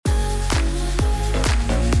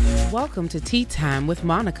Welcome to Tea Time with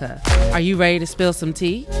Monica. Are you ready to spill some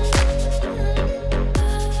tea?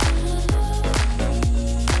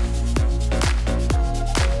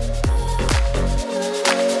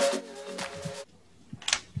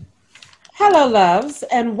 Hello, loves,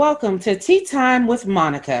 and welcome to Tea Time with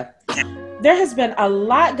Monica. There has been a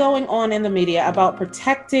lot going on in the media about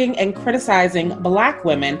protecting and criticizing Black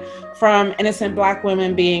women, from innocent Black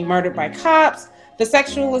women being murdered by cops, the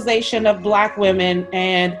sexualization of Black women,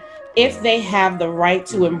 and if they have the right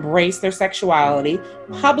to embrace their sexuality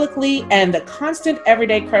publicly, and the constant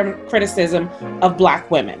everyday criticism of Black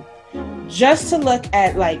women. Just to look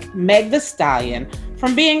at like Meg Thee Stallion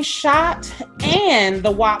from being shot and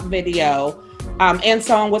the WAP video and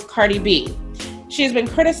song with Cardi B. She has been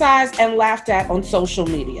criticized and laughed at on social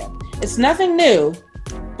media. It's nothing new,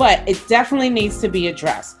 but it definitely needs to be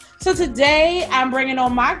addressed. So today I'm bringing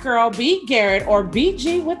on my girl, B. Garrett, or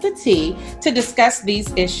BG with the T, to discuss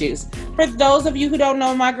these issues. For those of you who don't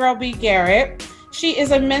know my girl, B. Garrett, she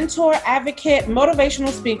is a mentor, advocate, motivational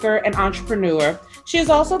speaker, and entrepreneur. She is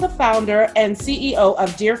also the founder and CEO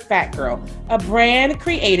of Dear Fat Girl, a brand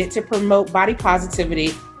created to promote body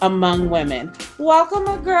positivity among women. Welcome,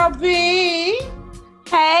 my girl, B.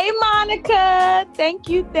 Hey, Monica. Thank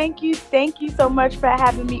you so much for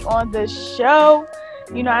having me on the show.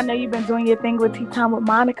 You know, I know you've been doing your thing with Tea Time with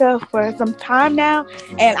Monica for some time now,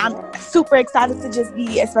 and I'm super excited to just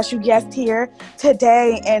be a special guest here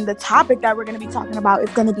today. And the topic that we're going to be talking about is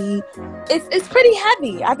going to be, it's pretty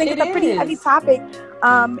heavy. I think it's a pretty heavy topic,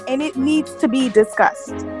 and it needs to be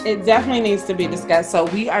discussed. It definitely needs to be discussed. So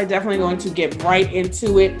we are definitely going to get right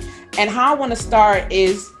into it. And how I want to start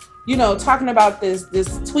is, you know, talking about this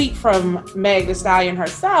tweet from Meg Thee Stallion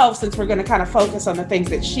herself, since we're going to kind of focus on the things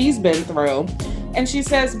that she's been through. And she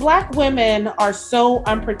says, Black women are so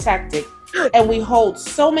unprotected, and we hold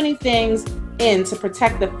so many things in to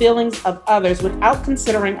protect the feelings of others without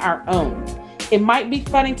considering our own. It might be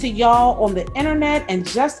funny to y'all on the internet and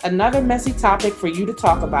just another messy topic for you to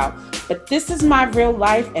talk about, but this is my real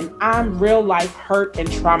life, and I'm real life hurt and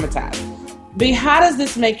traumatized. B, how does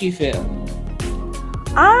this make you feel?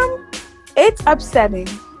 It's upsetting.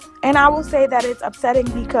 And I will say that it's upsetting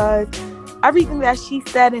because everything that she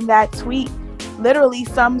said in that tweet literally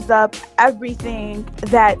sums up everything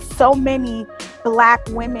that so many Black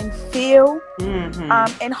women feel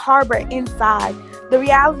and harbor inside. The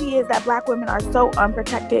reality is that Black women are so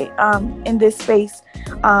unprotected in this space.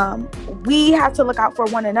 We have to look out for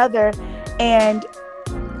one another, and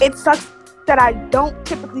it sucks that I don't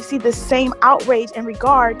typically see the same outrage and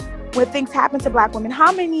regard when things happen to Black women.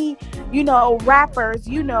 How many, rappers,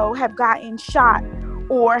 have gotten shot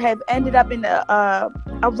or have ended up in a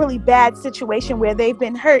really bad situation where they've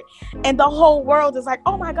been hurt, and the whole world is like,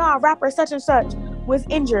 oh my God, rapper such and such was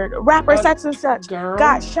injured, rapper such and such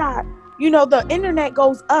got shot. The internet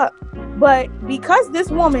goes up. But because this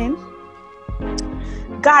woman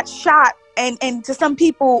got shot, and to some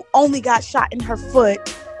people only got shot in her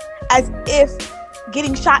foot, as if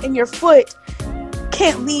getting shot in your foot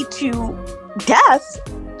can't lead to death,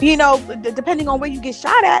 depending on where you get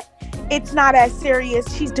shot at, it's not as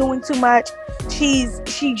serious. She's doing too much. She's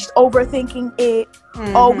overthinking it.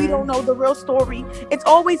 Oh, we don't know the real story. It's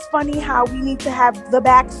always funny how we need to have the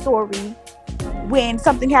backstory when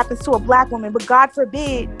something happens to a Black woman, but God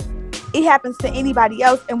forbid it happens to anybody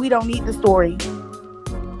else and we don't need the story.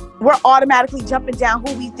 We're automatically jumping down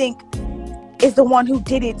who we think is the one who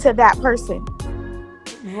did it to that person.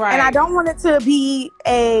 Right. And I don't want it to be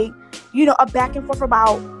a back and forth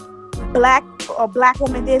about Black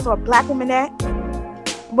woman this or Black woman that.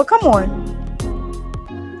 But come on.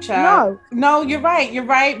 Child. No, you're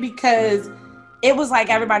right, because it was like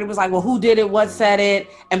everybody was like, well, who did it? What said it?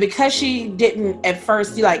 And because she didn't at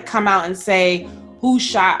first come out and say who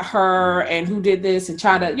shot her and who did this and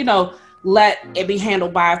try to, let it be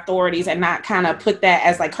handled by authorities and not kind of put that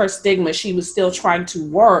as like her stigma, she was still trying to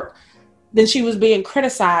work. Then she was being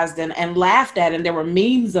criticized and laughed at, and there were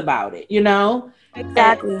memes about it,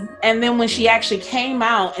 Exactly. And then when she actually came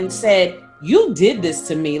out and said, you did this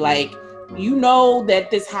to me, like, that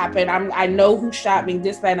this happened. I know who shot me,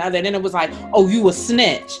 this, that, and other. And then it was like, oh, you a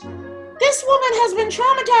snitch. This woman has been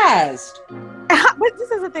traumatized. But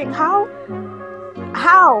this is the thing. How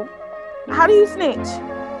do you snitch?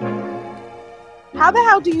 How the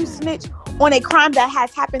hell do you snitch on a crime that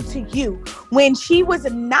has happened to you when she was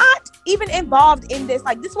not even involved in this?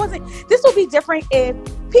 Like, this would be different if,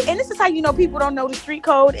 and this is how people don't know the street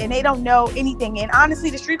code and they don't know anything. And honestly,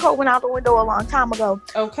 the street code went out the window a long time ago.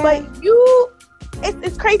 Okay. But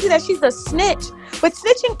it's crazy that she's a snitch. But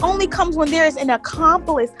snitching only comes when there is an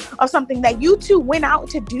accomplice of something, that you two went out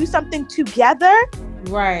to do something together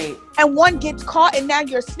Right. And one gets caught and now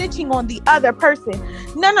you're snitching on the other person.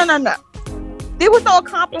 No. There was no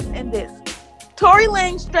accomplice in this. Tory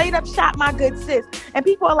Lanez straight up shot my good sis. And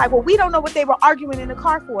people are like, well, we don't know what they were arguing in the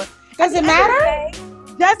car for. Does it matter?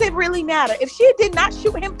 Does it really matter? If she did not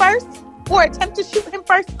shoot him first, or attempt to shoot him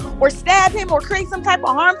first, or stab him, or create some type of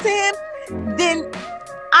harm to him, then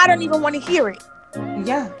I don't even want to hear it.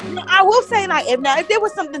 Yeah. I will say, like, if there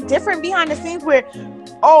was something different behind the scenes where,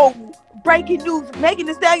 breaking news, Megan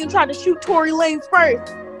Thee Stallion tried to shoot Tory Lanez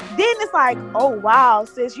first, then it's like, oh wow,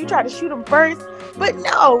 sis, you tried to shoot him first. But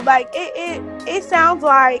no, like it sounds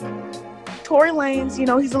like Tory Lanez,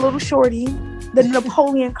 he's a little shorty, the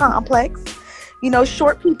Napoleon complex.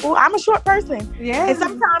 Short people. I'm a short person. Yeah. And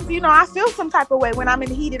sometimes, I feel some type of way when I'm in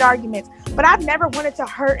heated arguments. But I've never wanted to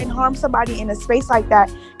hurt and harm somebody in a space like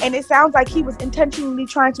that. And it sounds like he was intentionally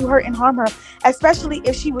trying to hurt and harm her, especially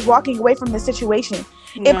if she was walking away from the situation.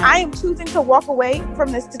 Right. If I am choosing to walk away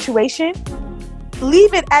from this situation,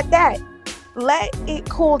 leave it at that. Let it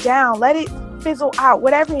cool down. Let it fizzle out,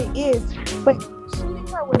 whatever it is. But shooting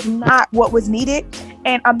her was not what was needed.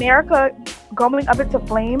 And America going up into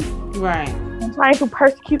flames. Right. And trying to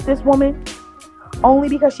persecute this woman only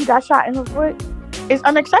because she got shot in her foot is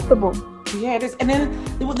unacceptable. Yeah, it is. And then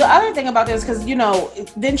the other thing about this, because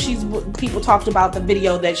then people talked about the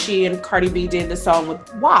video that she and Cardi B did the song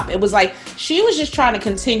with WAP. It was like she was just trying to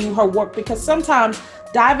continue her work, because sometimes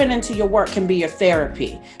diving into your work can be your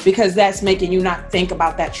therapy, because that's making you not think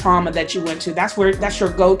about that trauma that you went to. That's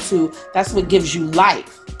your go-to. That's what gives you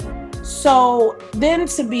life. So then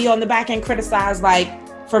to be on the back end criticized, like,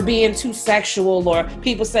 for being too sexual, or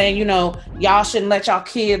people saying, y'all shouldn't let y'all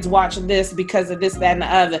kids watch this because of this, that, and the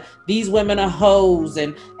other. These women are hoes,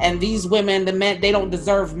 and these women, the men, they don't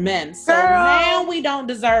deserve men. So now we don't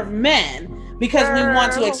deserve men because we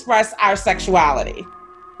want to express our sexuality.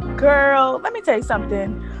 Girl, let me tell you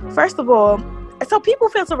something. First of all, so people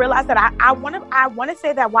fail to realize that I want to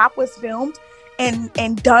say that WAP was filmed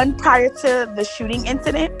and done prior to the shooting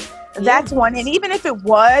incident. That's one. And even if it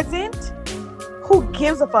wasn't, who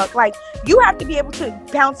gives a fuck? Like, you have to be able to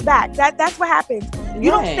bounce back. That's what happens. You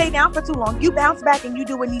don't stay down for too long. You bounce back and you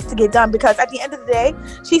do what needs to get done, because at the end of the day,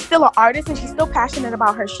 she's still an artist and she's still passionate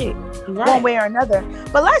about her shit, one way or another.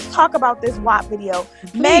 But let's talk about this WAP video.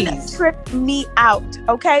 Please. Men tripped me out,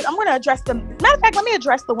 okay? I'm going to address them. Matter of fact, let me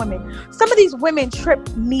address the women. Some of these women trip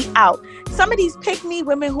me out. Some of these pick-me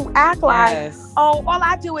women who act like, all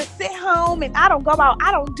I do is sit home and I don't go out.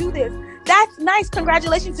 I don't do this. That's nice.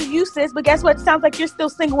 Congratulations to you, sis. But guess what? It sounds like you're still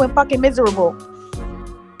single and fucking miserable.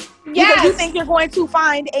 Yes. Because you think you're going to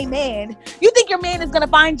find a man. You think your man is going to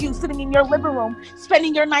find you sitting in your living room,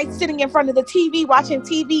 spending your night sitting in front of the TV, watching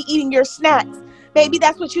TV, eating your snacks. Maybe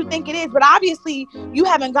that's what you think it is. But obviously, you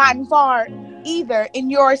haven't gotten far either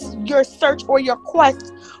in your search or your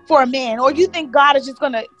quest for a man. Or you think God is just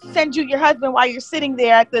going to send you your husband while you're sitting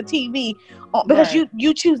there at the TV because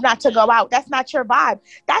you choose not to go out. That's not your vibe.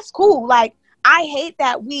 That's cool. Like, I hate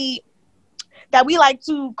that we like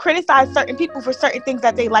to criticize certain people for certain things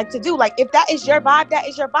that they like to do. Like, if that is your vibe, that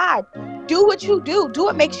is your vibe. Do what you do. Do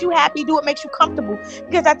what makes you happy. Do what makes you comfortable.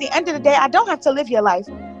 Because at the end of the day, I don't have to live your life.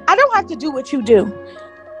 I don't have to do what you do.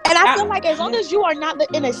 And I feel like as long as you are not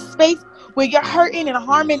in a space where you're hurting and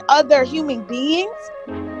harming other human beings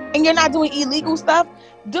and you're not doing illegal stuff,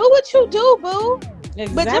 do what you do, boo.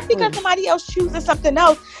 Exactly. But just because somebody else chooses something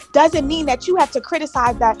else doesn't mean that you have to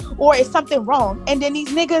criticize that or is something wrong. And then these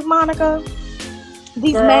niggas, Monica,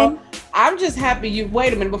 these men. I'm just happy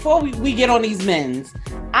wait a minute, before we get on these men's,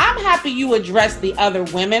 I'm happy you address the other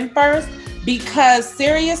women first, because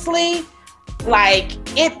seriously, like,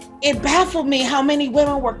 it baffled me how many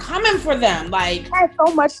women were coming for them. Like, has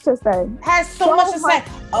so much to say. Say.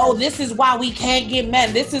 Oh, this is why we can't get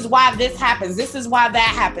men. This is why this happens. This is why that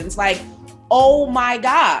happens. Like, oh my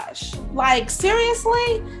gosh. Like,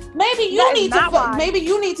 seriously? Maybe you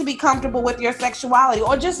need to be comfortable with your sexuality,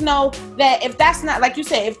 or just know that if that's not, like you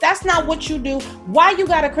said, if that's not what you do, why you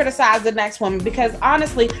gotta criticize the next woman? Because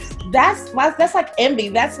honestly, that's like envy.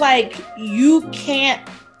 That's like you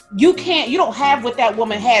don't have what that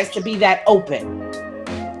woman has to be that open,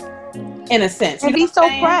 in a sense. And be so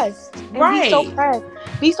pressed.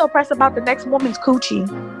 Be so pressed about the next woman's coochie.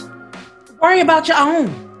 Worry about your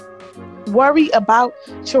own. Worry about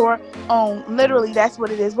your own. Literally, that's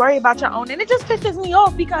what it is. Worry about your own. And it just pisses me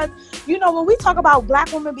off because, when we talk about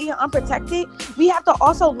Black women being unprotected, we have to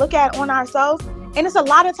also look at on ourselves. And it's a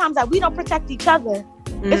lot of times that we don't protect each other.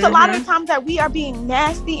 Mm-hmm. It's a lot of times that we are being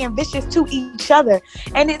nasty and vicious to each other.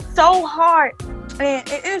 And it's so hard. And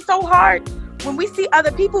it is so hard when we see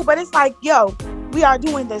other people, but it's like, yo, We are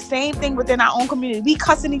doing the same thing within our own community. We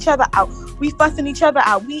cussing each other out. We fussing each other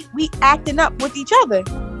out. We acting up with each other.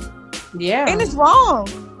 Yeah. And it's wrong.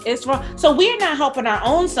 It's wrong. So we're not helping our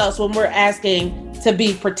own selves when we're asking to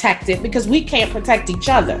be protected because we can't protect each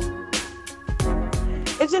other.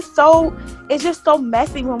 It's just so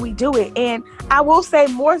messy when we do it. And I will say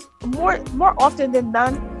more often than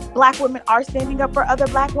none, Black women are standing up for other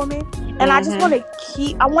Black women. And I just want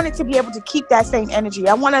it to be able to keep that same energy.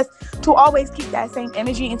 I want us to always keep that same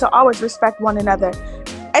energy and to always respect one another.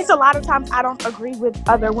 It's a lot of times I don't agree with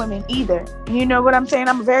other women either. You know what I'm saying?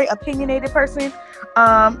 I'm a very opinionated person.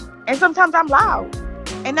 And sometimes I'm loud.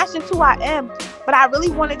 And that's just who I am. But I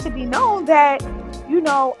really want it to be known that, you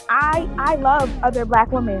know, I love other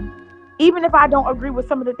Black women. Even if I don't agree with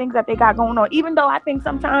some of the things that they got going on. Even though I think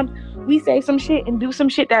sometimes we say some shit and do some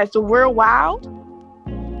shit that's real wild.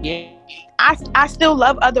 Yeah. I still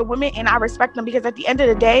love other women and I respect them because at the end of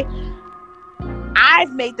the day,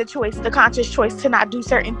 I've made the choice, the conscious choice to not do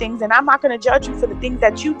certain things, and I'm not going to judge you for the things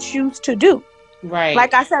that you choose to do. Right.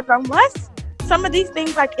 Like I said, unless some of these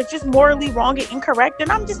things, like it's just morally wrong and incorrect, then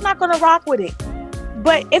I'm just not going to rock with it.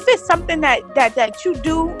 But if it's something that you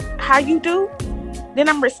do how you do, then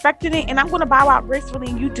I'm respecting it and I'm going to bow out gracefully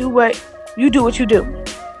and you do what you do.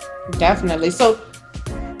 Definitely. So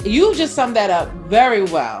you just summed that up very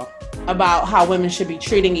well about how women should be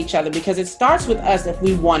treating each other, because it starts with us if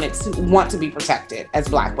we want to be protected as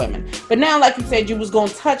Black women. But now, like you said, you was going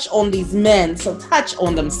to touch on these men, so touch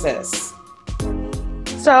on them, sis.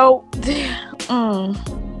 So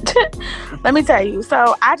let me tell you.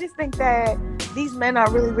 So I just think that these men are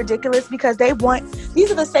really ridiculous because these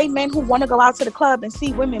are the same men who want to go out to the club and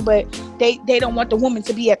see women, but they don't want the woman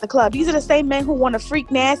to be at the club. These are the same men who want a freak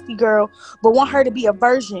nasty girl, but want her to be a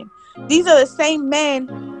virgin. These are the same men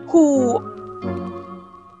who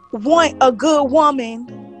want a good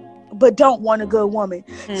woman, but don't want a good woman.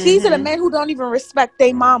 Mm-hmm. These are the men who don't even respect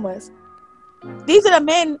their mamas. These are the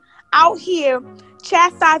men out here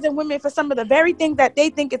chastising women for some of the very things that they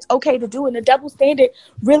think it's okay to do. And the double standard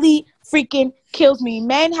really freaking kills me.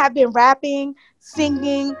 Men have been rapping,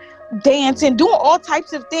 singing, dancing, doing all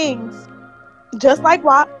types of things, just like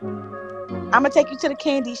WAP. I'm gonna take you to the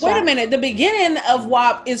candy shop. Wait a minute. The beginning of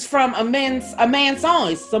WAP is from a man's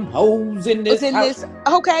song. It's some hoes in this house.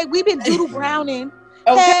 Okay, we've been doodle browning.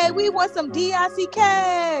 Okay. Hey, we want some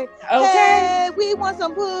D-I-C-K. Okay. Hey, we want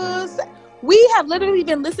some puss. We have literally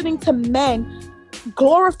been listening to men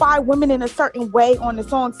glorify women in a certain way on the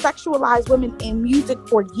song, sexualize women in music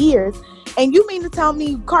for years. And you mean to tell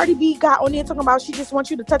me Cardi B got on there talking about she just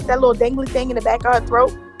wants you to touch that little dangly thing in the back of her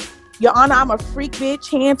throat? Your Honor, I'm a freak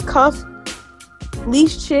bitch, hands cuffed,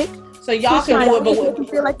 leash chick. So y'all can do it, but you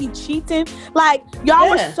feel like you cheating. Like y'all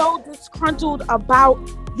were so disgruntled about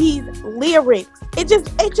these lyrics. It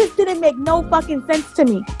just didn't make no fucking sense to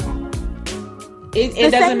me.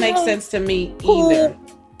 It doesn't make sense to me either.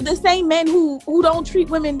 The same men who don't treat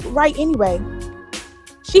women right anyway.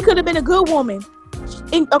 She could have been a good woman,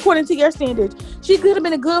 according to your standards. She could have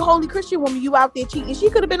been a good holy Christian woman. You out there cheating. She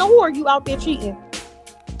could have been a whore. You out there cheating.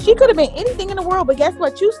 She could have been anything in the world, but guess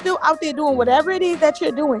what? You still out there doing whatever it is that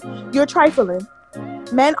you're doing. You're trifling.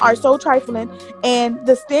 Men are so trifling, and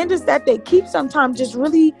the standards that they keep sometimes just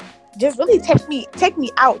really take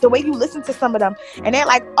me out. The way you listen to some of them, and they're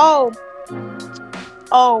like, oh,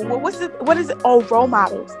 well, what is it? Oh, role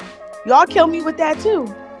models. Y'all kill me with that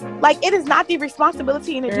too. Like, it is not the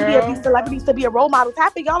responsibility and the duty of these celebrities to be a role model.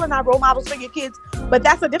 Half of y'all are not role models for your kids, but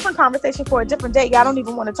that's a different conversation for a different day. Y'all don't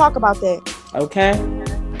even want to talk about that. Okay.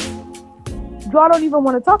 Y'all don't even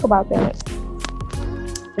want to talk about that.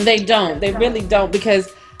 They don't. They really don't,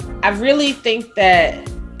 because I really think that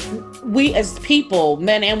we as people,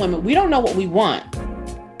 men and women, we don't know what we want.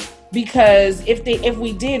 Because if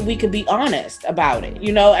we did, we could be honest about it.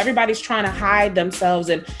 You know, everybody's trying to hide themselves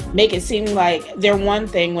and make it seem like they're one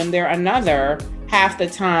thing when they're another half the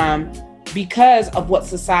time, because of what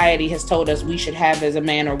society has told us we should have as a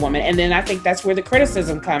man or woman. And then I think that's where the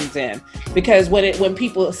criticism comes in, because when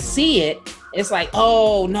people see it, it's like,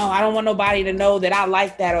 oh no, I don't want nobody to know that I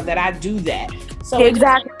like that or that I do that. So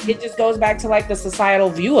exactly, it just goes back to like the societal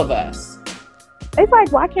view of us. It's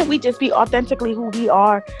like, why can't we just be authentically who we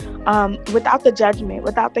are, without the judgment,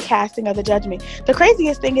 without the casting of the judgment? The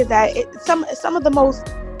craziest thing is that some of the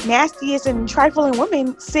most nastiest and trifling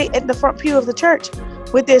women sit at the front pew of the church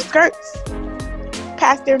with their skirts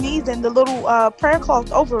past their knees and the little prayer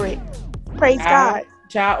cloth over it. Praise God.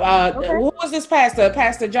 Okay. Who was this pastor?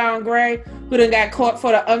 Pastor John Gray, who done got caught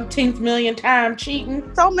for the umpteenth million time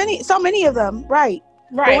cheating? So many of them, right?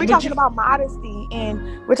 Right. But we're talking about modesty,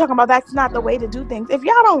 and we're talking about that's not the way to do things. If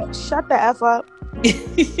y'all don't shut the F up,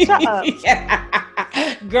 shut up.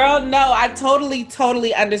 Girl, no, I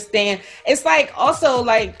totally understand. It's like also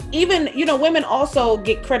like even, women also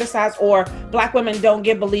get criticized, or Black women don't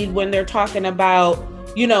get believed when they're talking about,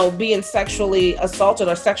 being sexually assaulted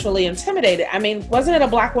or sexually intimidated. I mean, wasn't it a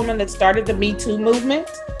Black woman that started the Me Too movement?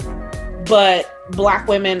 But Black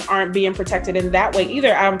women aren't being protected in that way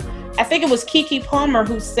either. I think it was Keke Palmer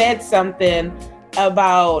who said something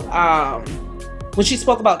about when she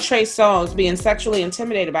spoke about Trey Songz being sexually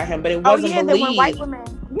intimidated by him, but it wasn't believed. Then when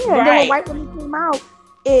white women came out,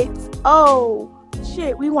 it's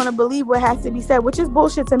shit, we want to believe what has to be said, which is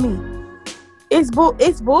bullshit to me. It's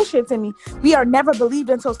bullshit to me. We are never believed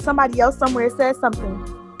until somebody else somewhere says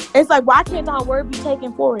something. It's like, why can't our word be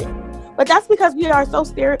taken for it? But that's because we are so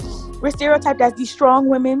we're stereotyped as these strong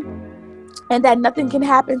women, and that nothing can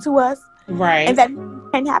happen to us. Right. And that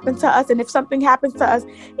can happen to us. And if something happens to us,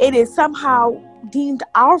 it is somehow deemed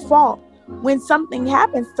our fault when something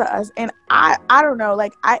happens to us. And I don't know,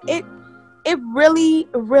 like it really,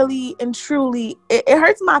 really and truly, it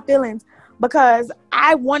hurts my feelings, because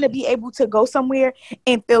I want to be able to go somewhere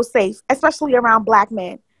and feel safe, especially around Black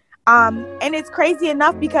men. And it's crazy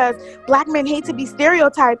enough because Black men hate to be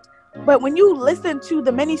stereotyped, but when you listen to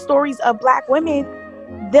the many stories of Black women,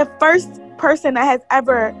 the first person that has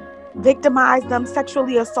ever victimized them,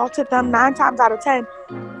 sexually assaulted them, 9 times out of 10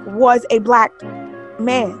 was a Black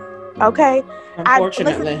man. Okay?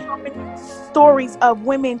 Unfortunately. I've listened to so many stories of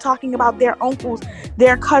women talking about their uncles,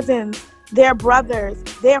 their cousins, their brothers,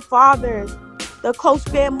 their fathers, the close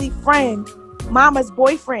family friend, mama's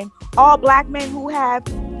boyfriend, all Black men who have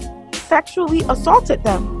sexually assaulted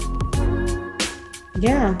them.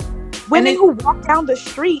 Yeah. Women who walk down the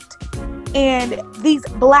street and these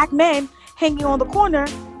Black men hanging on the corner,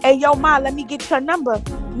 hey, yo, ma, let me get your number.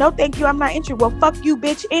 No, thank you, I'm not interested. Well, fuck you,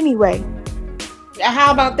 bitch, anyway.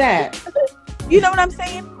 How about that? You know what I'm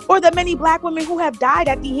saying? Or the many Black women who have died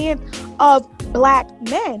at the hands of Black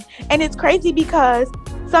men. And it's crazy because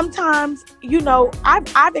sometimes,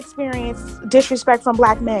 I've experienced disrespect from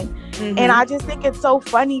Black men. Mm-hmm. And I just think it's so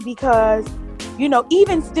funny because,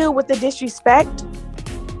 even still with the disrespect,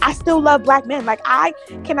 I still love Black men. Like, I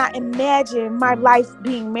cannot imagine my life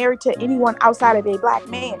being married to anyone outside of a Black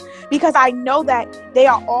man, because I know that they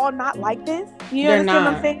are all not like this. You understand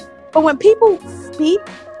what I'm saying? But when people speak,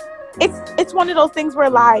 it's one of those things where,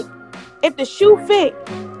 like, if the shoe fit,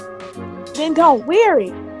 then don't wear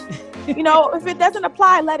it. If it doesn't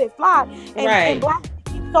apply, let it fly. And Black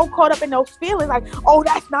people get so caught up in those feelings, like, oh,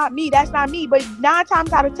 that's not me. But 9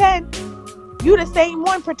 times out of 10, you the same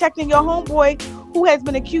one protecting your homeboy who has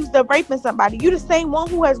been accused of raping somebody. You the same one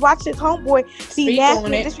who has watched his homeboy be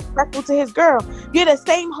nasty and disrespectful to his girl. You're the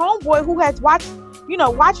same homeboy who has watched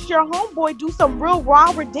your homeboy do some real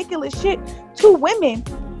raw, ridiculous shit to women.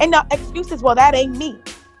 And the excuses, well, that ain't me.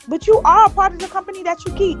 But you are a part of the company that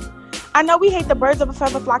you keep. I know we hate the birds of a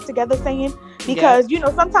feather flock together saying, because,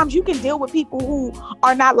 sometimes you can deal with people who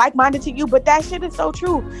are not like-minded to you, but that shit is so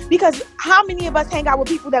true. Because how many of us hang out with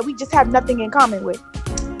people that we just have nothing in common with?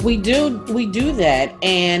 We do that,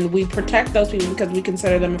 and we protect those people because we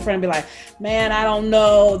consider them a friend. Be like, man, I don't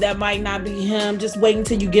know, that might not be him. Just wait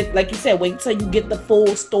until you get, like you said, wait until you get the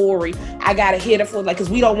full story. I gotta hear the full, because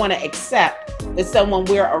we don't want to accept that someone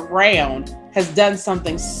we're around has done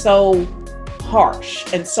something so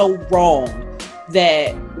harsh and so wrong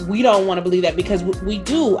that we don't want to believe that, because we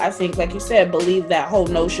do, I think, like you said, believe that whole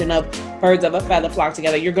notion of birds of a feather flock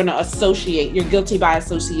together. You're going to associate. You're guilty by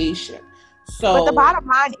association. So, but the bottom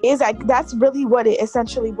line is that's really what it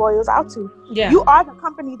essentially boils out to. Yeah. You are the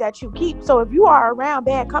company that you keep. So if you are around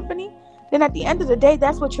bad company, then at the end of the day,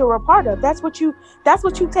 that's what you're a part of. That's what you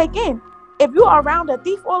take in. If you are around a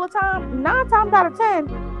thief all the time, 9 times out of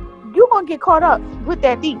 10, you're going to get caught up with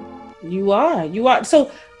that thief. You are.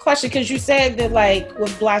 So, question, because you said that, like,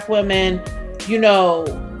 with Black women,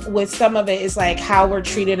 with some of it, it's like how we're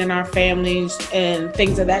treated in our families and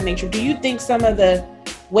things of that nature. Do you think some of the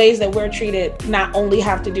ways that we're treated not only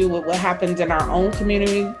have to do with what happens in our own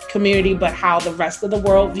community, but how the rest of the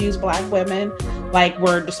world views Black women? Like,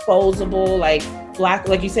 we're disposable, like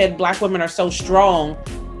you said, Black women are so strong,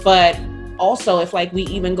 but also, if, like, we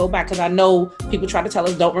even go back, because I know people try to tell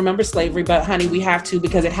us don't remember slavery, but honey, we have to,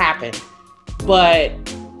 because it happened. But,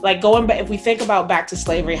 like, going back, if we think about back to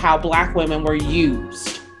slavery, how Black women were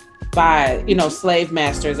used by, slave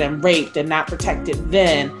masters and raped and not protected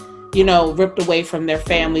then, ripped away from their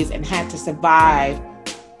families and had to survive,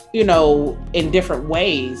 in different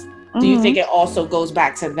ways. Mm-hmm. Do you think it also goes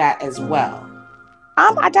back to that as well?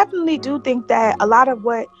 I definitely do think that a lot of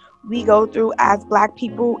what we go through as Black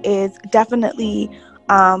people is definitely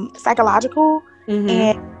psychological,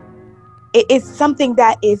 and it is something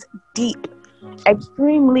that is deep,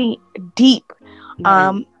 extremely deep.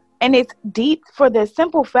 Right. And it's deep for the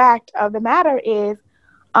simple fact of the matter is,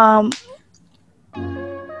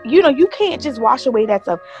 you can't just wash away that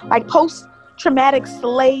stuff. Like post-traumatic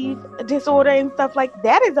slave disorder and stuff like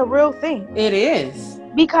that is a real thing. It is.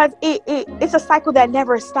 Because it's a cycle that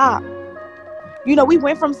never stops. We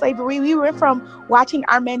went from slavery. We went from watching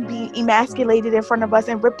our men be emasculated in front of us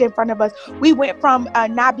and ripped in front of us. We went from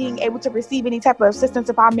not being able to receive any type of assistance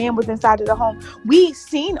if our man was inside of the home. We've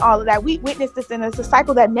seen all of that. We witnessed this, and it's a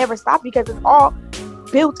cycle that never stops because it's all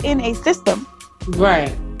built in a system.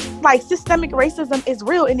 Right. Like, systemic racism is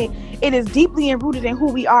real, and it is deeply rooted in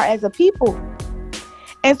who we are as a people.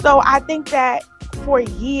 And so I think that for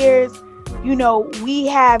years, we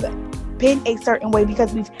have been a certain way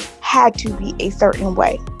because we've had to be a certain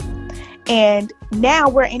way. And now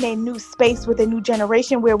we're in a new space with a new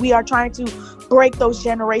generation where we are trying to break those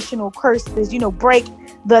generational curses, break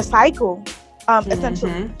the cycle,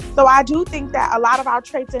 essentially. So I do think that a lot of our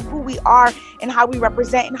traits and who we are and how we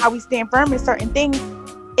represent and how we stand firm in certain things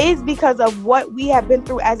is because of what we have been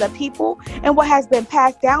through as a people and what has been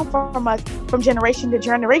passed down from us from generation to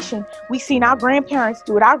generation. We've seen our grandparents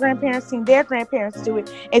do it. Our grandparents seen their grandparents do it,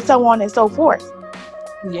 and so on and so forth.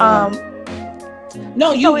 Yeah.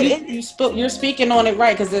 No, you're speaking on it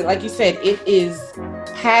right, because like you said, it is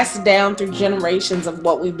passed down through generations of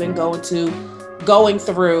what we've been going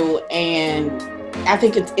through, and I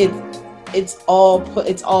think it's all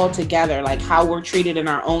together, like how we're treated in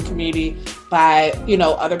our own community by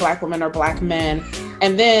other Black women or Black men.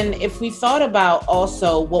 And then if we thought about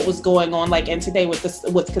also what was going on like in today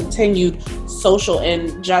with continued social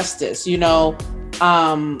injustice, people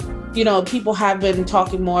have been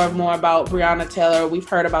talking more and more about Breonna Taylor. We've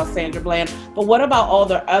heard about Sandra Bland, but what about all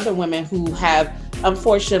the other women who have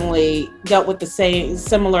unfortunately dealt with the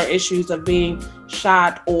similar issues of being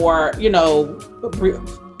shot or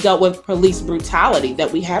dealt with police brutality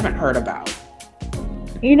that we haven't heard about?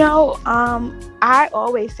 I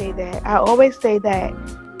always say that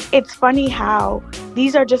it's funny how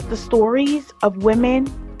these are just the stories of women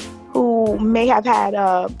who may have had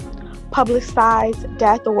a publicized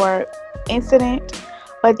death or incident,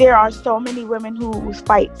 but there are so many women who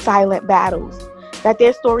fight silent battles, that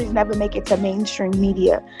their stories never make it to mainstream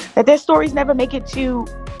media, that their stories never make it to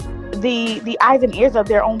the eyes and ears of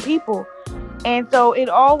their own people. And so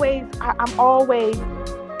I'm always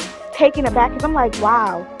taken aback, because I'm like,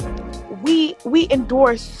 wow, we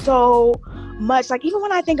endure so much. Like, even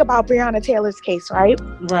when I think about Breonna Taylor's case, right?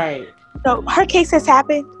 Right. So her case has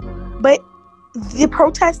happened, but the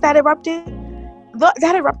protests that erupted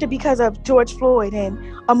because of George Floyd and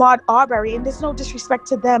Ahmaud Arbery, and there's no disrespect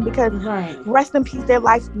to them, because rest in peace, their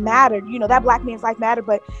life mattered. That Black man's life mattered,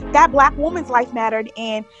 but that Black woman's life mattered,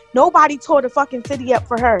 and nobody tore the fucking city up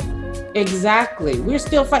for her. Exactly. We're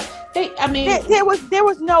still fighting. There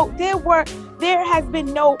has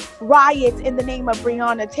been no riots in the name of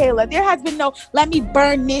Breonna Taylor. There has been no let me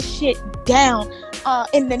burn this shit down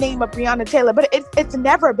in the name of Breonna Taylor. But it's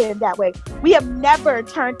never been that way. We have never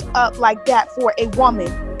turned up like that for a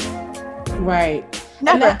woman. Right.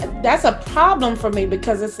 Never. And that's a problem for me,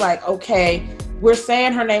 because it's like, okay, we're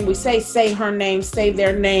saying her name. We say her name, say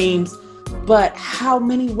their names. But how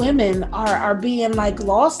many women are being like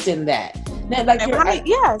lost in that?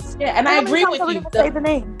 Yes. Yeah, and I agree with you. Say the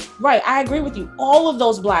name. Right, I agree with you. All of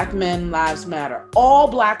those Black men lives matter. All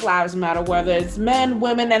Black lives matter, whether it's men,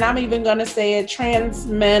 women, and I'm even going to say it, trans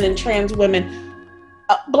men and trans women.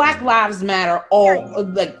 Black lives matter all,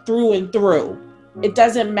 like, through and through. It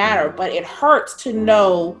doesn't matter, but it hurts to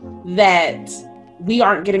know that we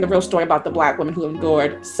aren't getting the real story about the Black women who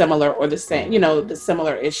endured similar or the same, the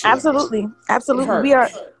similar issues. Absolutely.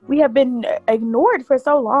 We have been ignored for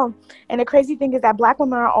so long. And the crazy thing is that Black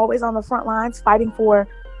women are always on the front lines fighting for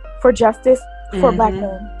justice for Black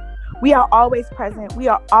men. We are always present. We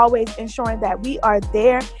are always ensuring that we are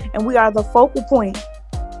there and we are the focal point,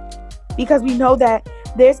 because we know that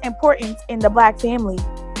there's importance in the Black family.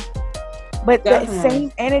 But the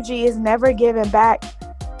same energy is never given back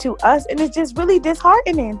to us, and it's just really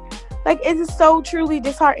disheartening. Like, it is so truly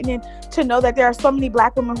disheartening to know that there are so many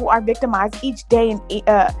Black women who are victimized each day,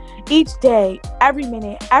 every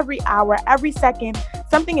minute, every hour, every second.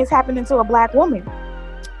 Something is happening to a Black woman.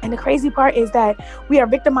 And the crazy part is that we are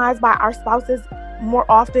victimized by our spouses more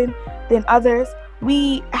often than others.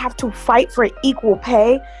 We have to fight for equal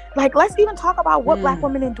pay. Like, let's even talk about what Black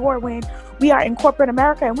women endure when we are in corporate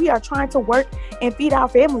America and we are trying to work and feed our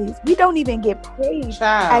families. We don't even get paid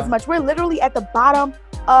as much. We're literally at the bottom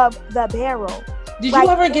of the barrel. Did you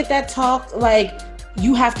ever get that talk, like,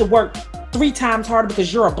 you have to work 3 times harder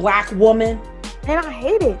because you're a black woman? And I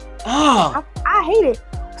hate it. Oh. I hate it.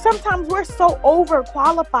 Sometimes we're so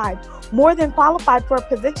overqualified, more than qualified for a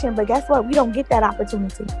position, but guess what? We don't get that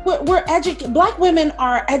opportunity. We're educated. Black women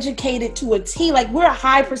are educated to a T. Like, we're a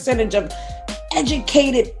high percentage of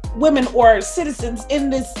educated women or citizens in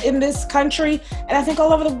this country, and I think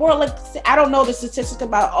all over the world. Like, I don't know the statistics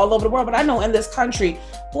about all over the world, but I know in this country,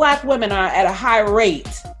 black women are at a high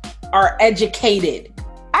rate, are educated.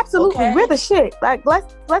 Absolutely, okay? We're the shit. Like,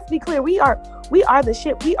 let's be clear. We are the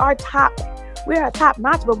shit. We are top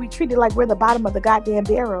notch, but we treat it like we're the bottom of the goddamn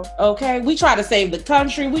barrel. Okay, we try to save the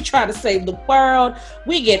country. We try to save the world.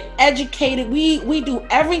 We get educated. We do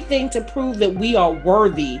everything to prove that we are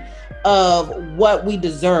worthy of what we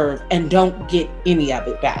deserve, and don't get any of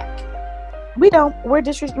it back. We don't. We're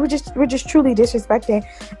just truly disrespecting,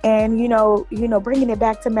 and you know, bringing it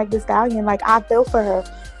back to Meg Thee Stallion. Like, I feel for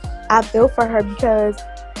her because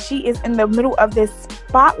she is in the middle of this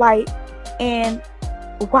spotlight, and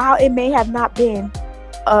while it may have not been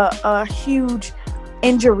a huge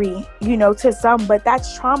injury, to some, but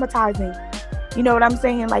that's traumatizing. You know what I'm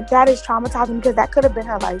saying? Like, that is traumatizing because that could have been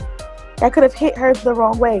her life. That could have hit her the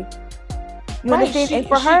wrong way. You understand? She, and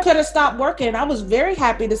for her, she could have stopped working. I was very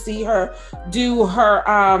happy to see her do her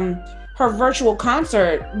virtual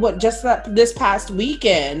concert. Just this past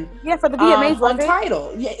weekend? Yeah, for the VMAs on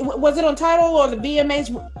Tidal. Yeah, was it on Tidal or the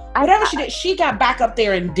VMAs? Whatever she did, she got back up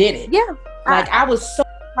there and did it. Yeah, I was so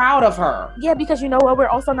proud of her. Yeah, because you know what? We're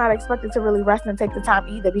also not expected to really rest and take the time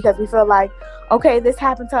either, because we feel like, okay, this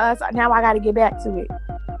happened to us. Now I got to get back to it.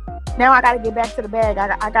 Now I got to get back to the bag.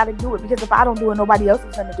 I got to do it, because if I don't do it, nobody else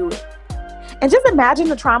is going to do it. And just imagine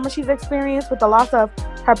the trauma she's experienced with the loss of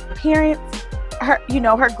her parents, her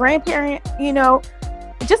grandparent,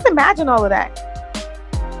 just imagine all of that.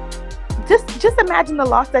 Just imagine the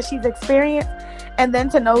loss that she's experienced, and then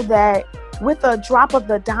to know that with a drop of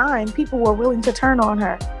the dime, people were willing to turn on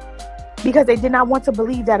her because they did not want to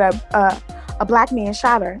believe that a black man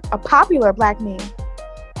shot her, a popular black man.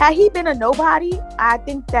 Had he been a nobody, I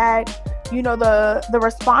think that the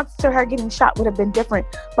response to her getting shot would have been different.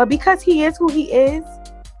 But because he is who he is,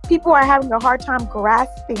 people are having a hard time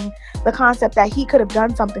grasping the concept that he could have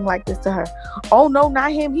done something like this to her. Oh no,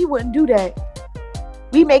 not him. He wouldn't do that.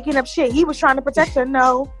 We making up shit. He was trying to protect her.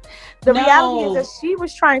 No. The reality is that she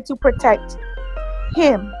was trying to protect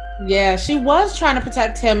him. Yeah, she was trying to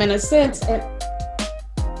protect him in a sense.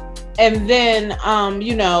 And then,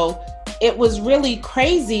 it was really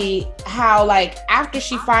crazy how, like, after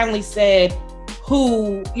she finally said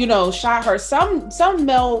who, shot her, some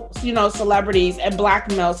male, celebrities and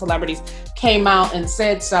black male celebrities came out and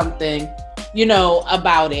said something,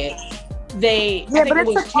 about it. It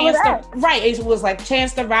was like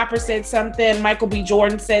Chance the Rapper said something, Michael B.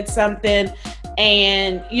 Jordan said something,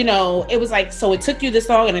 and it was like, so it took you this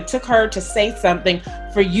long and it took her to say something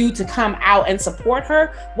for you to come out and support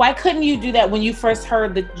her. Why couldn't you do that when you first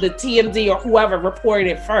heard the TMZ or whoever reported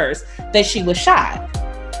it first that she was shot?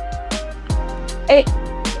 It's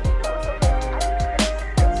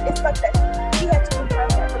like that. She had to confirm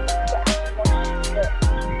that.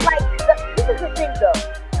 Like, this is the thing though.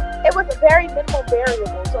 It was a very minimal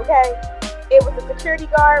variables, okay? It was a security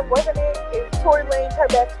guard, wasn't it? It was Tory Lanez, her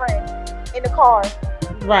best friend, in the car.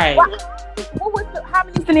 Right. How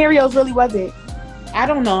many scenarios really was it? I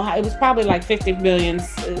don't know. It was probably like 50 million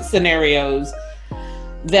scenarios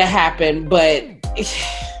that happened. But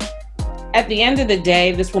at the end of the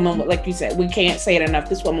day, this woman, like you said, we can't say it enough.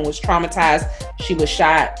 This woman was traumatized. She was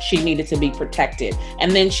shot. She needed to be protected.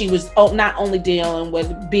 And then she was not only dealing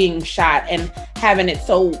with being shot and having it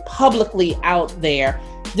so publicly out there,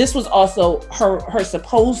 this was also her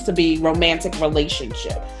supposed to be romantic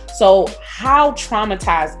relationship. So how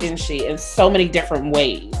traumatized is she in so many different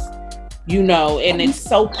ways, and it's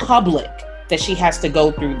so public that she has to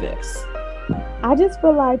go through this. I just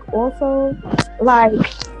feel like also, like,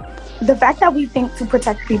 the fact that we think to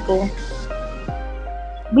protect people. And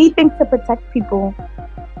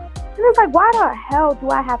it's like, why the hell do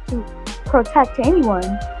I have to protect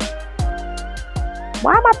anyone?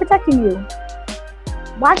 Why am I protecting you?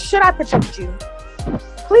 Why should I protect you?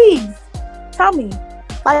 Please, tell me.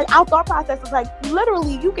 Like, our thought process is like,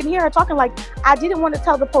 literally, you can hear her talking like, I didn't want to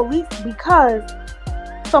tell the police because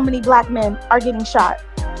so many black men are getting shot.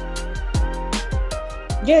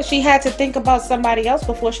 Yeah, she had to think about somebody else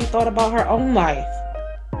before she thought about her own life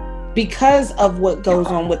because of what goes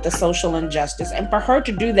on with the social injustice. And for her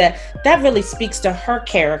to do that, that really speaks to her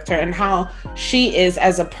character and how she is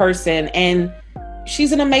as a person. And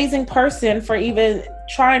she's an amazing person for even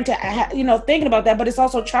trying to, thinking about that, but it's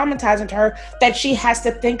also traumatizing to her that she has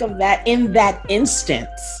to think of that in that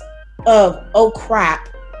instance of, oh crap,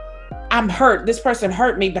 I'm hurt. This person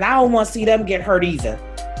hurt me, but I don't want to see them get hurt either.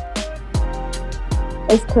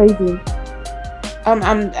 It's crazy.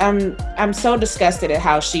 I'm so disgusted at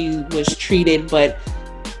how she was treated, but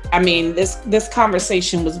I mean, this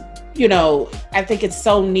conversation was, I think it's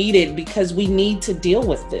so needed because we need to deal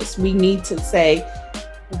with this. We need to say,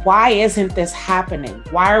 why isn't this happening?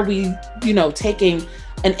 Why are we, taking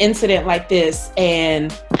an incident like this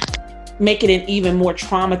and making it even more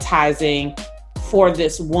traumatizing for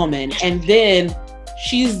this woman? And then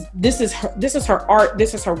this is her art,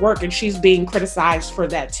 this is her work, and she's being criticized for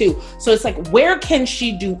that too. So it's like, where can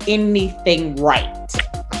she do anything right?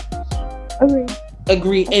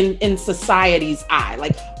 Agree in society's eye.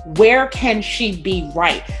 Like, where can she be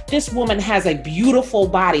right? This woman has a beautiful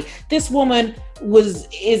body. This woman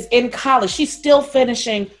is in college. She's still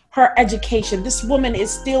finishing her education. This woman is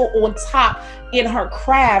still on top in her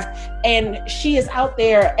craft, and she is out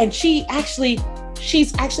there, and she's actually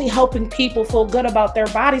helping people feel good about their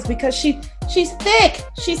bodies because she's thick.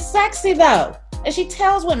 She's sexy though. And she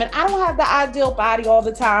tells women, I don't have the ideal body all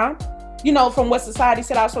the time, from what society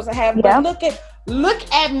said I was supposed to have. Yeah. But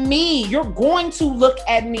look at me. You're going to look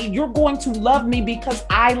at me. You're going to love me because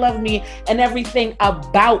I love me and everything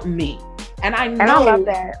about me. And I know, and I love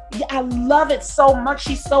that. Yeah, I love it so much.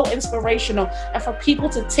 She's so inspirational. And for people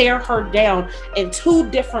to tear her down in two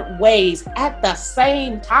different ways at the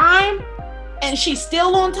same time, and she's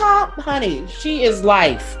still on top, honey, she is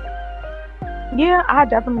life. Yeah, I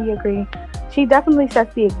definitely agree. She definitely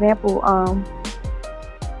sets the example.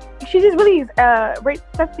 She just really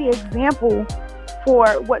sets the example for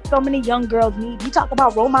what so many young girls need. We talk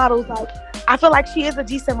about role models. Like, I feel like she is a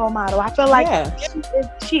decent role model. I feel like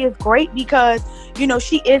she is great because,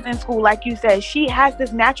 she is in school. Like you said, she has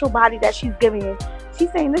this natural body that she's giving.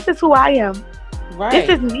 She's saying, this is who I am. Right.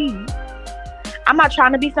 This is me. I'm not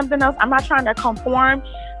trying to be something else. I'm not trying to conform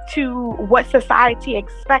to what society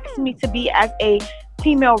expects me to be as a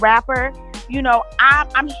female rapper.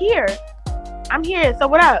 I'm here. So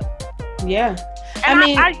what up? Yeah. And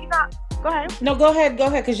go ahead. No, go ahead,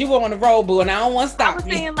 because you were on the road, boo, and I don't want to stop. I was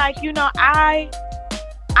saying,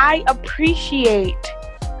 I appreciate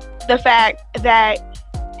the fact that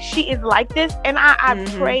she is like this, and I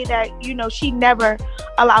pray that, she never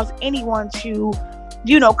allows anyone to,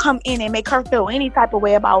 come in and make her feel any type of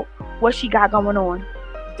way about what she got going on.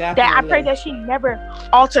 Definitely. That I pray that she never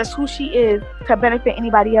alters who she is to benefit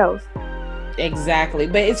anybody else. Exactly.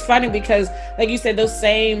 But it's funny because, like you said, those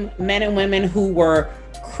same men and women who were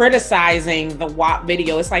criticizing the WAP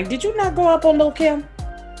video, it's like, did you not grow up on Lil' Kim,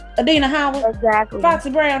 Adina Howard, exactly, Foxy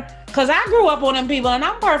Brown? Because I grew up on them people and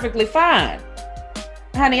I'm perfectly fine,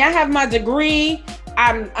 honey. I have my degree.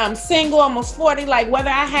 I'm single, almost 40. Like, whether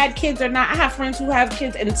I had kids or not, I have friends who have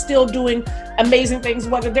kids and still doing amazing things,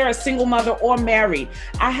 whether they're a single mother or married.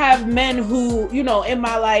 I have men who, in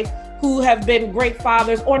my life who have been great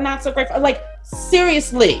fathers or not so great. Like,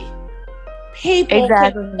 seriously, people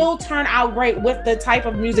can still turn out great with the type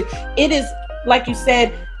of music. It is, like you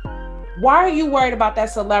said, why are you worried about that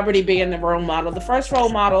celebrity being the role model? The first role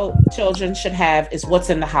model children should have is what's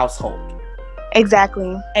in the household.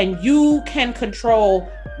 Exactly. And you can control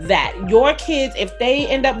that. Your kids, if they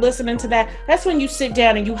end up listening to that, that's when you sit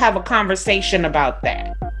down and you have a conversation about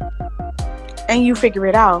that. And you figure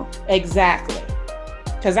it out. Exactly.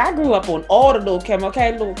 Because I grew up on all the Lil' Kim,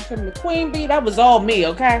 okay? Lil' Kim, the Queen Bee, that was all me,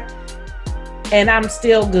 okay? And I'm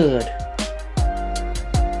still good.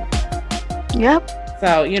 Yep.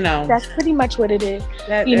 So, that's pretty much what it is.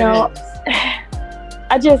 I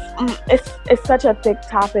just, it's such a thick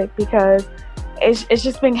topic because it's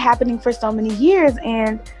just been happening for so many years,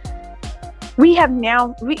 and we have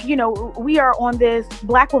now, we are on this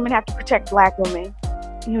Black women have to protect Black women.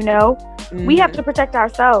 We have to protect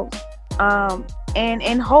ourselves,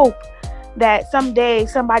 and hope that someday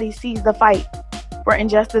somebody sees the fight for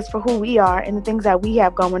injustice for who we are and the things that we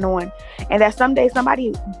have going on, and that someday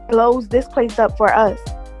somebody blows this place up for us.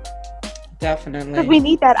 Definitely. Because we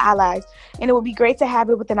need that allies. And it would be great to have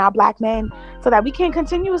it within our Black men so that we can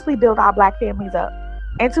continuously build our Black families up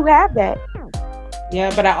and to have that.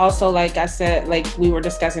 Yeah, but I also, like I said, like we were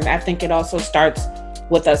discussing, I think it also starts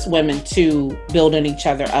with us women too, building each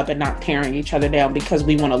other up and not tearing each other down because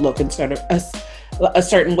we want to look in sort of a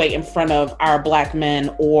certain way in front of our Black men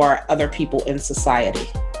or other people in society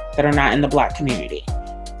that are not in the Black community.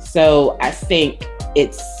 So I think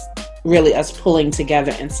it's really us pulling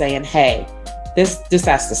together and saying, hey, this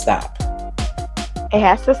has to stop. It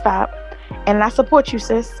has to stop. And I support you,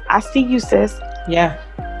 sis. I see you, sis. Yeah.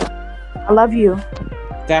 I love you.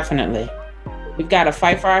 Definitely. We've got to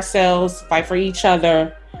fight for ourselves, fight for each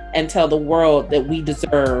other, and tell the world that we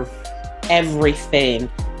deserve everything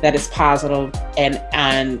that is positive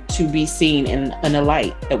and to be seen in the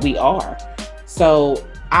light that we are. So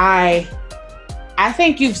I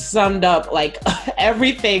think you've summed up like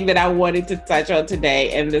everything that I wanted to touch on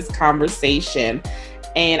today in this conversation.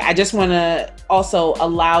 And I just want to also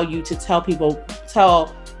allow you to tell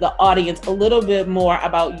the audience a little bit more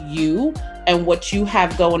about you and what you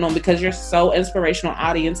have going on, because you're so inspirational,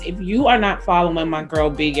 audience. If you are not following my girl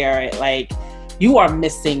B Garrett, like, you are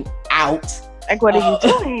missing out. Like, what are you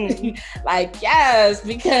doing? Like, yes,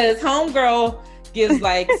 because homegirl gives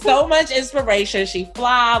like so much inspiration. She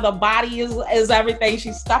fly, the body is everything.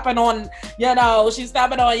 She's stepping on y'all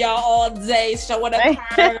all day, showing up her,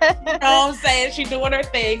 you know what I'm saying? She's doing her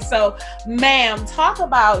thing. So, ma'am, talk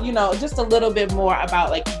about, just a little bit more about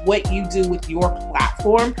like what you do with your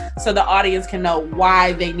platform so the audience can know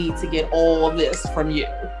why they need to get all of this from you.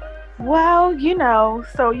 Well,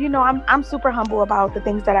 I'm super humble about the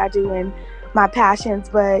things that I do and my passions,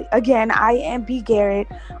 but again, I am B Garrett.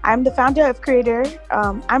 I'm the founder and creator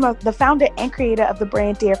of the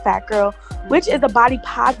brand Dear Fat Girl, which is a body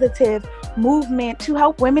positive movement to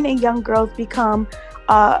help women and young girls become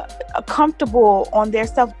comfortable on their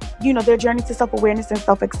their journey to self-awareness and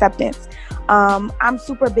self-acceptance. I'm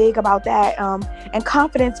super big about that and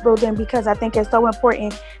confidence building, because I think it's so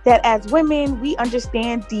important that as women, we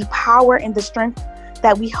understand the power and the strength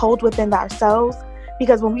that we hold within ourselves.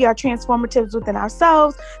 Because when we are transformatives within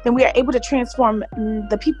ourselves, then we are able to transform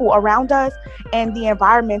the people around us and the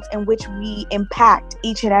environments in which we impact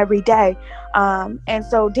each and every day. And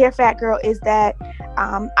so Dear Fat Girl is that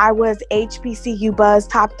I was HBCU Buzz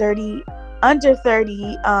Top 30 Under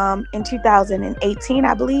 30 in 2018,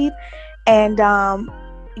 I believe. And,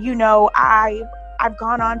 I've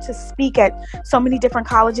gone on to speak at so many different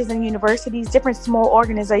colleges and universities, different small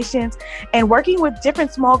organizations, and working with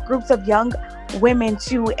different small groups of young women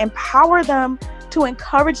to empower them, to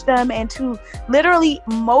encourage them, and to literally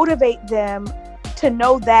motivate them to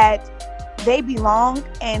know that they belong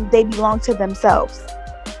and they belong to themselves.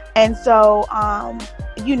 And so,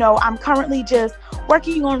 I'm currently just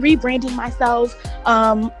working on rebranding myself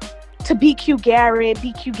to BQ Garrett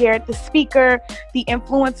the speaker, the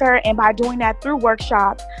influencer, and by doing that through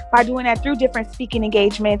workshops, by doing that through different speaking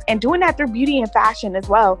engagements, and doing that through beauty and fashion as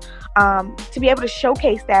well, to be able to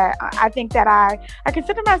showcase that. I think that I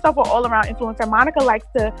consider myself an all-around influencer. Monica likes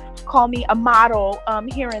to call me a model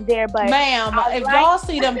here and there, but ma'am, y'all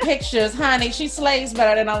see them pictures, honey, she slays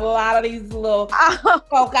better than a lot of these little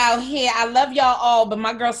folk out here. I love y'all all, but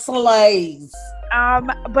my girl slays.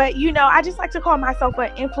 But I just like to call myself an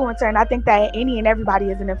influencer, and I think that any and everybody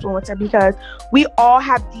is an influencer, because we all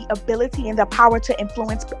have the ability and the power to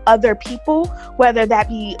influence other people, whether that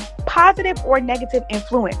be positive or negative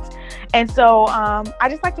influence. And so I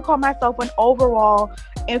just like to call myself an overall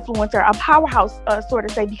influencer, a powerhouse, sort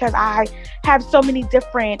of say, because I have so many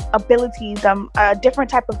different abilities, a different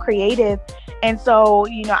type of creative. And so,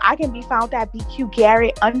 I can be found at BQ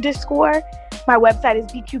Garrett _ My website is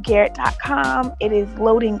bqgarrett.com. It is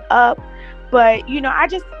loading up. But,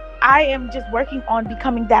 I am just working on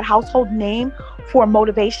becoming that household name for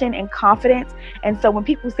motivation and confidence. And so when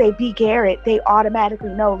people say B Garrett, they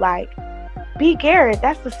automatically know, like, B Garrett,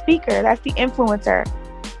 that's the speaker, that's the influencer.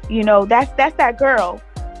 That's that girl.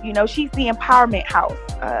 She's the empowerment house,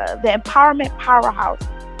 the empowerment powerhouse.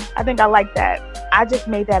 I think I like that. I just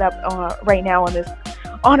made that up right now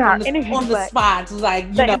on our interview. On the spot,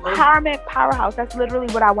 like, the empowerment powerhouse. That's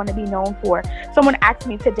literally what I want to be known for. Someone asked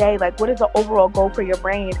me today, like, what is the overall goal for your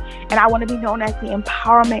brand? And I want to be known as the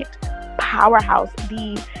empowerment powerhouse,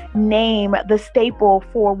 the name, the staple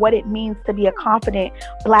for what it means to be a confident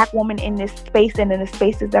Black woman in this space and in the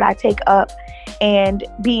spaces that I take up, and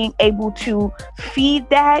being able to feed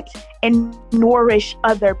that and nourish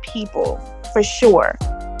other people, for sure.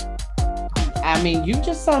 I mean, you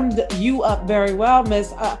just summed you up very well,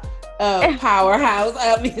 Miss Powerhouse.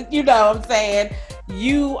 I mean, you know what I'm saying?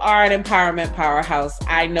 You are an empowerment powerhouse.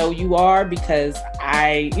 I know you are, because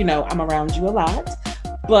I'm around you a lot,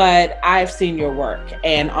 but I've seen your work.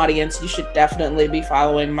 And audience, you should definitely be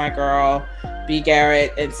following my girl, B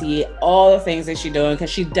Garrett, and see all the things that she's doing,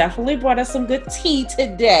 because she definitely brought us some good tea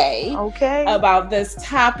today. Okay. About this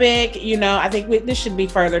topic. I think this should be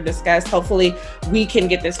further discussed. Hopefully we can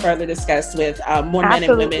get this further discussed with more men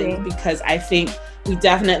and women, because I think we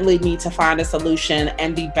definitely need to find a solution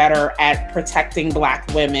and be better at protecting Black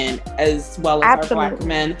women as well as our Black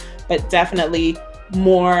men, but definitely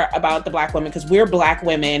more about the Black women, because we're Black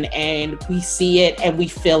women and we see it and we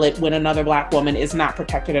feel it when another Black woman is not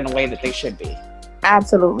protected in a way that they should be.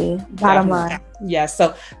 Absolutely. Bottom line. Yes.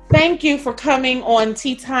 So thank you for coming on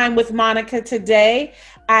Tea Time with Monica today.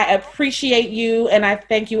 I appreciate you and I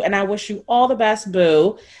thank you and I wish you all the best,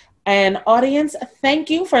 boo. And audience, thank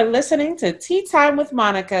you for listening to Tea Time with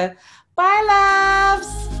Monica. Bye, loves.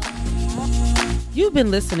 You've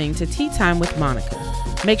been listening to Tea Time with Monica.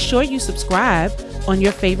 Make sure you subscribe on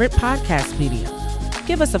your favorite podcast medium.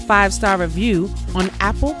 Give us a 5-star review on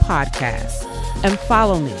Apple Podcasts and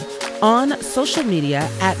follow me on social media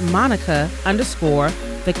at Monica_the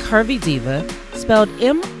Curvy Diva, spelled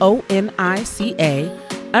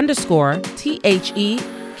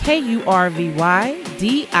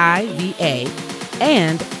MONICA_THEKURVYDIVA,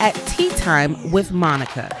 and at Tea Time with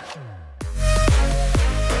Monica.